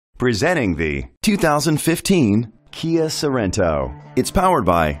Presenting the 2015 Kia Sorento. It's powered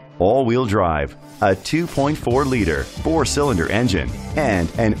by all-wheel drive, a 2.4-liter four-cylinder engine, and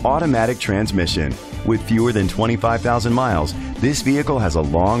an automatic transmission. With fewer than 25,000 miles, this vehicle has a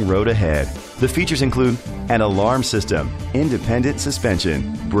long road ahead. The features include an alarm system, independent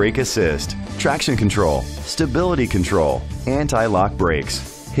suspension, brake assist, traction control, stability control, anti-lock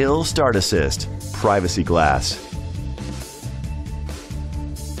brakes, hill start assist, privacy glass.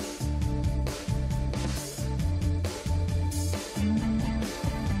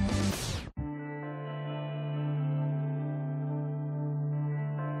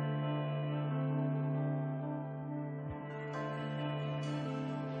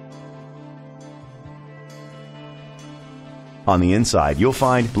 On the inside, you'll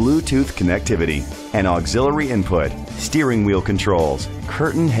find Bluetooth connectivity, an auxiliary input, steering wheel controls,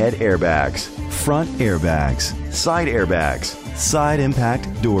 curtain head airbags, front airbags, side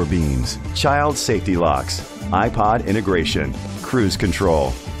impact door beams, child safety locks, iPod integration, cruise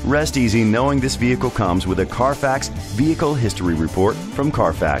control. Rest easy knowing this vehicle comes with a Carfax Vehicle History Report from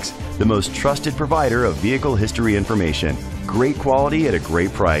Carfax, the most trusted provider of vehicle history information. Great quality at a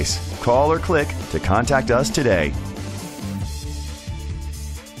great price. Call or click to contact us today.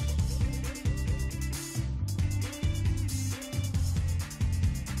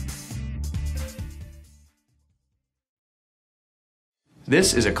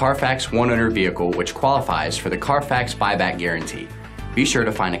 This is a Carfax one-owner vehicle which qualifies for the Carfax buyback guarantee. Be sure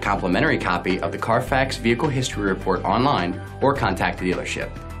to find a complimentary copy of the Carfax Vehicle History Report online or contact the dealership.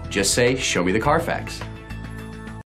 Just say, "Show me the Carfax."